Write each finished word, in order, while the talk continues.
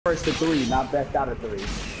first to three, not best out of three.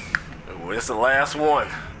 Well, it's the last one.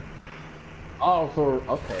 Oh, for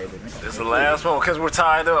okay. It's the last one because we're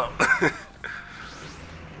tied up.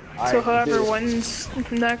 So whoever wins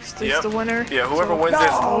next is the winner. Yeah, whoever wins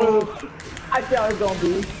no! this. I thought it was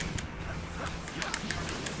gonna be.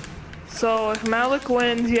 So if Malik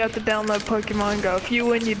wins, you have to download Pokemon Go. If you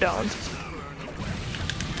win, you don't.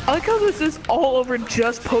 I like how this is all over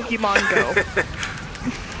just Pokemon Go.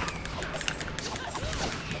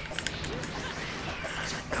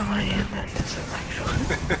 I am intellectual.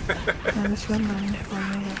 I just remind for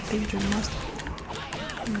me that these must.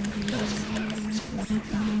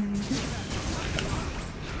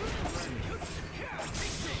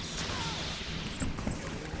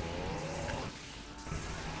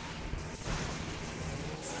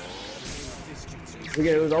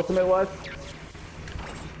 Forget who his ultimate was?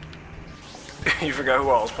 You forgot who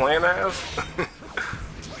I was playing as?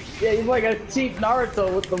 Yeah, he's like a cheap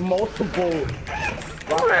Naruto with the multiple.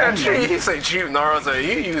 Man, he say cheap Naruto.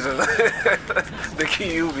 You using the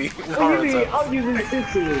Kyuubi Naruto. I'm using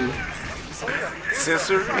Sicily.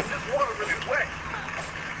 Sister?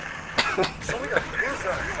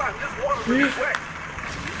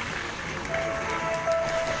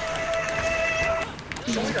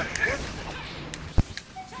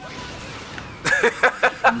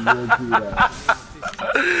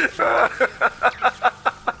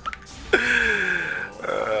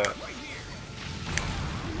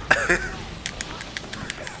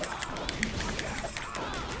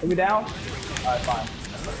 Are we down? Alright, fine.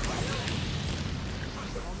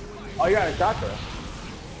 Oh, you got a chakra.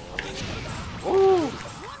 Ooh.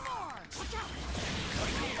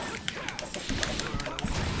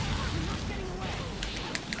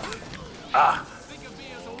 Ah.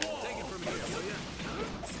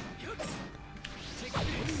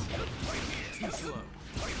 Too slow.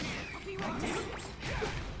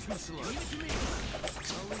 Too slow.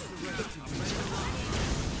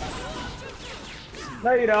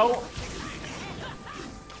 No, you don't.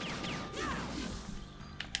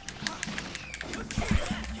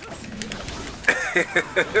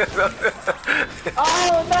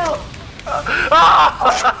 Oh no!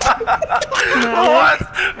 What?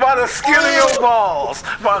 By the skin of your balls.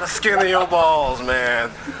 By the skin of your balls, man.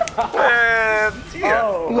 Man. Yeah.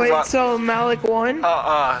 Oh. Wait, so Malik won?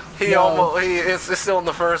 He almost. It's still in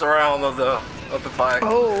the first round of the fight.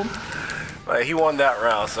 Oh. Like he won that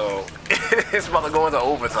round, so it's about to go into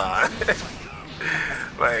overtime.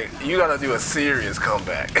 Like you gotta do a serious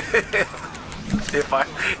comeback. if I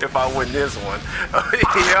win this one.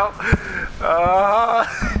 Yep.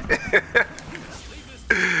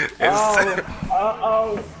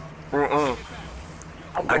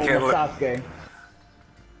 I can't let.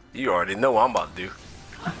 You already know what I'm about to do.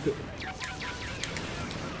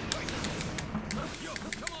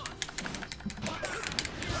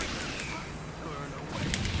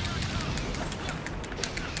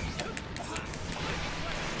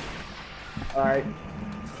 Alright.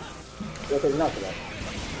 You'll take enough of that.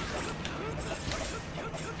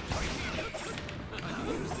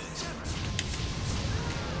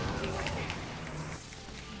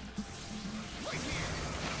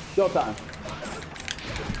 Go time.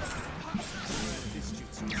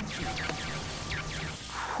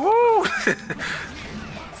 Woo!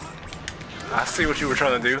 I see what you were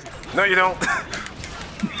trying to do. No, you don't.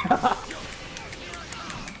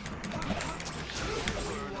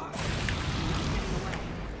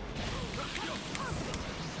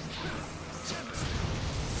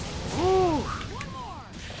 Woo!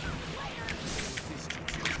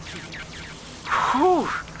 Whew.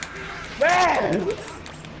 Man!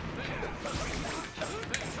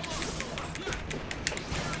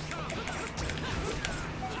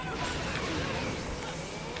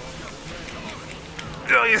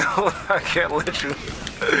 No, you know, I can't let you.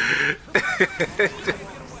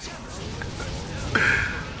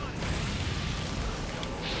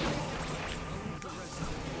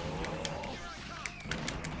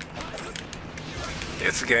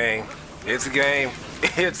 It's a game. It's a game.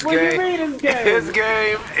 It's a What game. do you mean it's game? It's a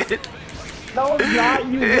game. No, it's not.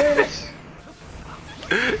 You wish.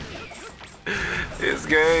 It's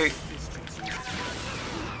game.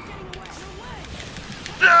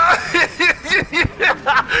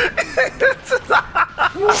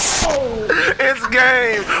 It's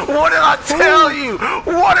game. What did I tell you?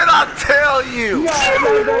 What did I tell you?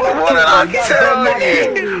 What did I tell you?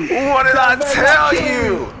 What did I tell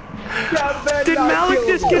you? Did Malik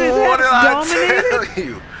just get his What did ass I dominated? tell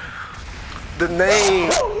you? The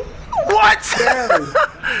name. What?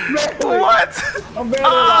 What? I'm very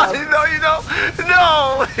Ah, loud. no, you don't.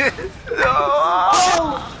 No. No.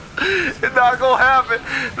 It's not gonna happen.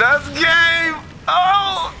 That's game.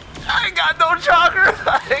 Oh, I ain't got no chakra.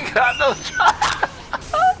 I ain't got no chakra.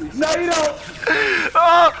 No, you don't.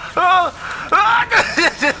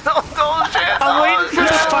 I'm waiting for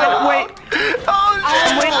the final. Wait.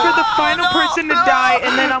 I'm waiting for the final person to die,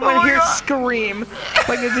 and then I'm gonna hear a scream,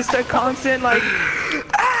 like it's just a constant like.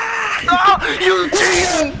 Oh, you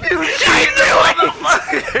cheating! You cheating,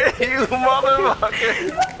 motherfucker! You motherfucker!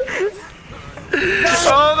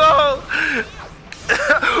 Oh no!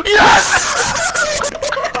 Yes!